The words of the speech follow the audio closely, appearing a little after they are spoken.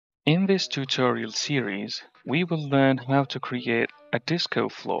In this tutorial series, we will learn how to create a disco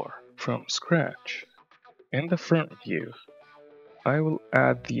floor from scratch. In the front view, I will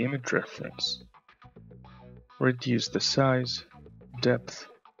add the image reference, reduce the size, depth,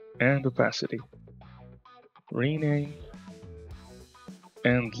 and opacity, rename,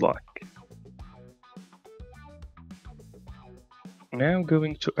 and lock. Now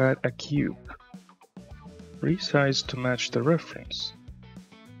going to add a cube, resize to match the reference,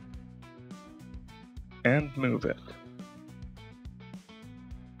 and move it.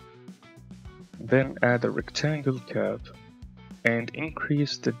 Then add a rectangle curve and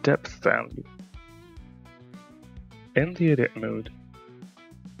increase the depth value. In the edit mode,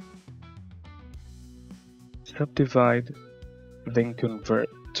 subdivide, then convert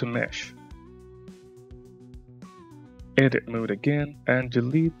to mesh. Edit mode again and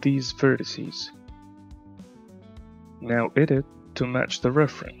delete these vertices. Now edit to match the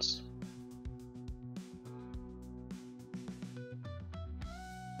reference.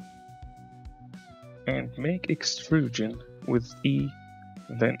 And make extrusion with E,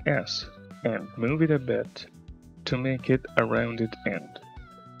 then S, and move it a bit to make it a rounded end.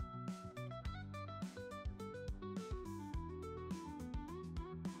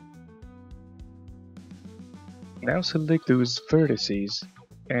 Now select those vertices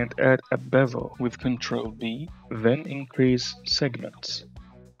and add a bevel with Ctrl B. Then increase segments.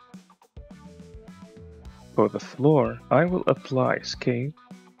 For the floor, I will apply scale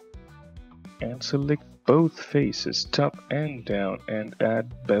and select both faces top and down and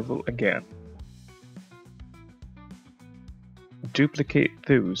add bevel again. Duplicate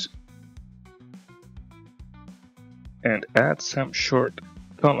those and add some short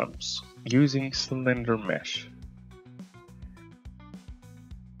columns using cylinder mesh.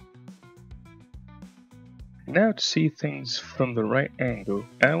 Now to see things from the right angle,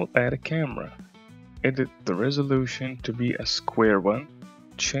 I will add a camera. Edit the resolution to be a square one.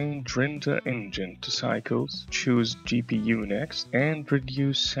 Change render engine to cycles, choose GPU next, and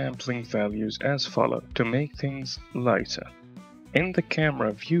reduce sampling values as follows to make things lighter. In the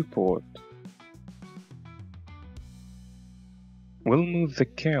camera viewport, we'll move the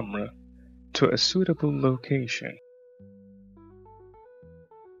camera to a suitable location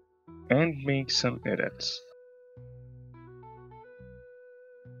and make some edits.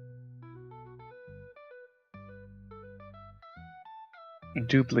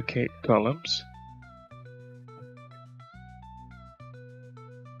 Duplicate columns.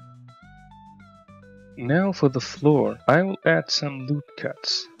 Now for the floor, I will add some loop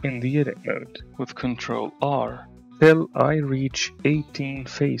cuts in the edit mode with Ctrl R till I reach 18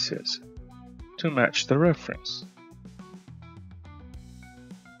 faces to match the reference.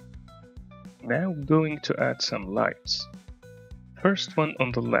 Now going to add some lights. First one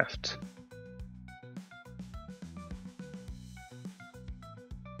on the left.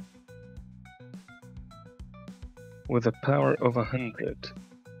 With a power of 100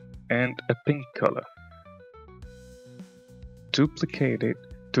 and a pink color. Duplicate it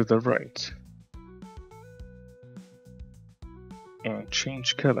to the right and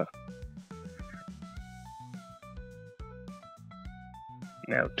change color.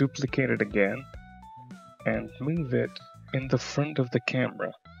 Now duplicate it again and move it in the front of the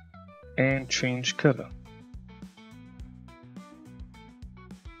camera and change color.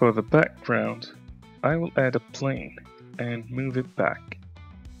 For the background, I will add a plane and move it back.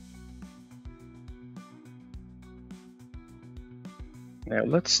 Now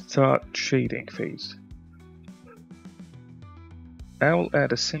let's start shading phase. I will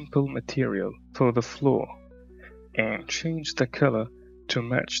add a simple material for the floor and change the color to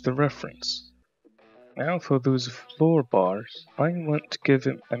match the reference. Now for those floor bars, I want to give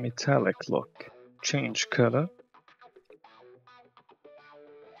them a metallic look. Change color.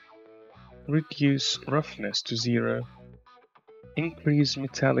 Reduce roughness to 0. Increase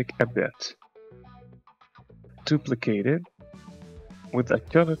metallic a bit. Duplicate it with a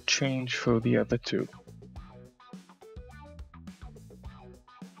color change for the other two.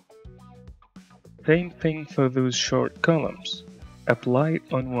 Same thing for those short columns. Apply it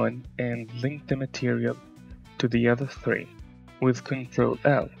on one and link the material to the other three with Ctrl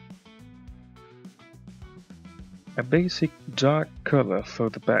L. A basic dark color for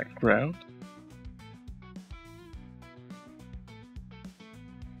the background.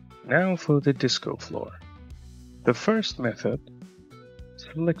 Now for the disco floor. The first method,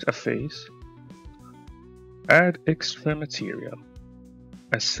 select a face, add extra material,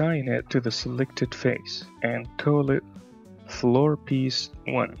 assign it to the selected face, and call it Floor Piece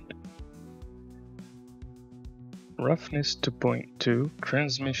 1. roughness to 0.2,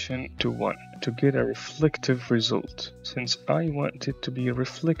 transmission to 1 to get a reflective result. Since I want it to be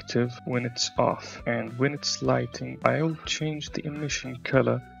reflective when it's off, and when it's lighting, I'll change the emission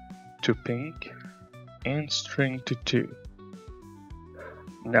color to pink and string to 2.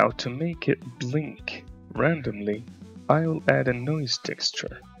 Now to make it blink randomly, I'll add a noise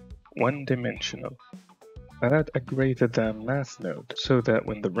texture, one-dimensional. Add a greater than math node so that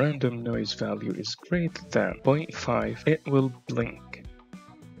when the random noise value is greater than 0.5, it will blink.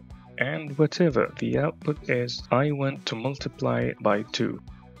 And whatever the output is, I want to multiply it by 2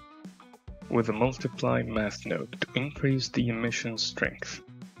 with a multiply math node to increase the emission strength.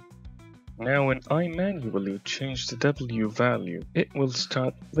 Now when I manually change the W value, it will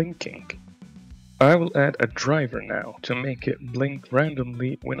start blinking. I will add a driver now to make it blink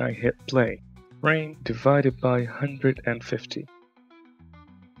randomly when I hit play. Frame divided by 150.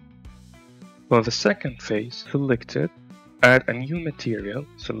 For the second phase, select it, add a new material,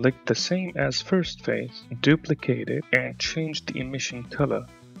 select the same as first phase, duplicate it, and change the emission color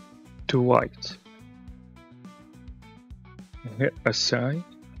to white. Hit assign.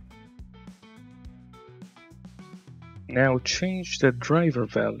 Now change the driver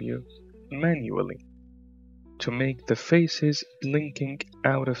value manually to make the faces blinking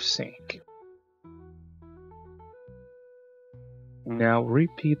out of sync. Now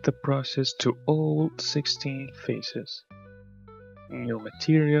repeat the process to all 16 faces. New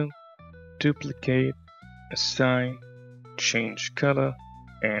material, duplicate, assign, change color,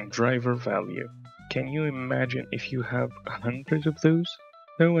 and driver value. Can you imagine if you have 100 of those?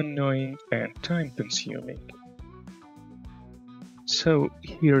 So annoying and time consuming. So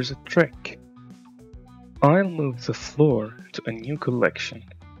here's a trick. I'll move the floor to a new collection.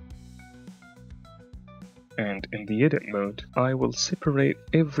 And in the edit mode, I will separate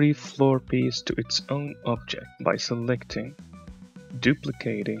every floor piece to its own object by selecting,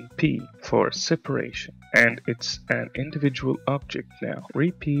 duplicating P for separation. And it's an individual object now.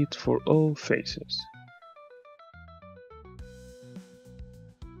 Repeat for all faces.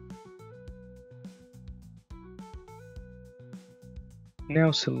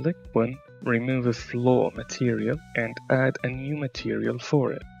 Now select one, remove a floor material and add a new material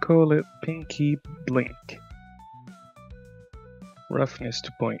for it. Call it Pinky Blink. Roughness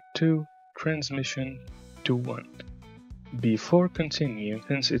to 0.2, transmission to 1. Before continue,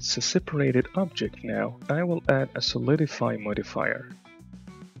 since it's a separated object now, I will add a solidify modifier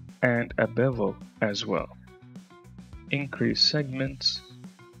and a bevel as well. Increase segments.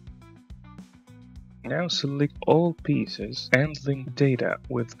 Now select all pieces and link data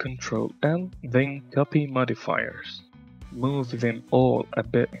with Ctrl L, then copy modifiers. Move them all a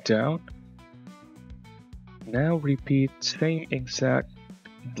bit down. Now repeat same exact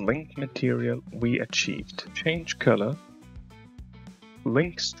blink material we achieved. Change color.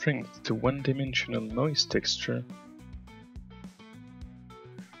 Link strength to one-dimensional noise texture.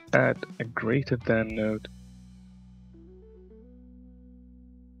 Add a greater than node.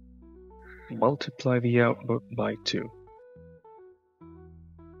 Multiply the output by 2.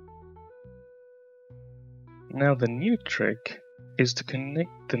 Now the new trick is to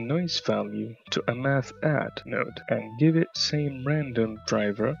connect the noise value to a math add node and give it same random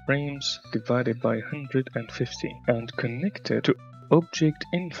driver frames divided by 150 and connect it to object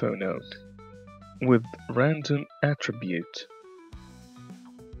info node with random attribute.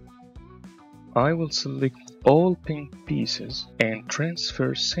 I will select all pink pieces and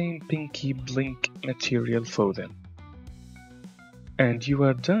transfer same pinky blink material for them. And you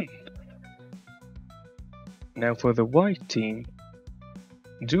are done. Now for the white team,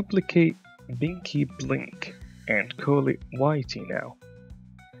 duplicate Pinky Blink and call it Whitey now.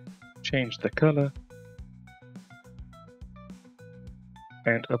 Change the color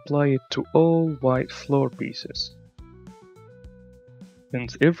and apply it to all white floor pieces.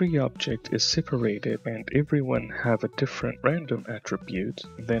 Since every object is separated and everyone have a different random attribute,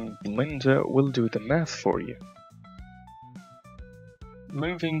 then Blender will do the math for you.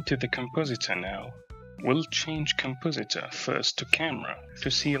 Moving to the compositor now. We'll change compositor first to camera to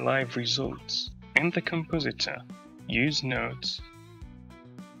see live results. In the compositor, use nodes,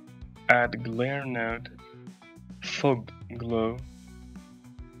 add glare node, fog glow,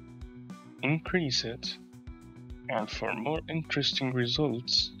 increase it, and for more interesting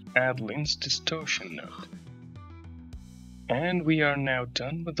results, add lens distortion node. And we are now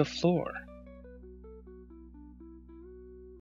done with the floor.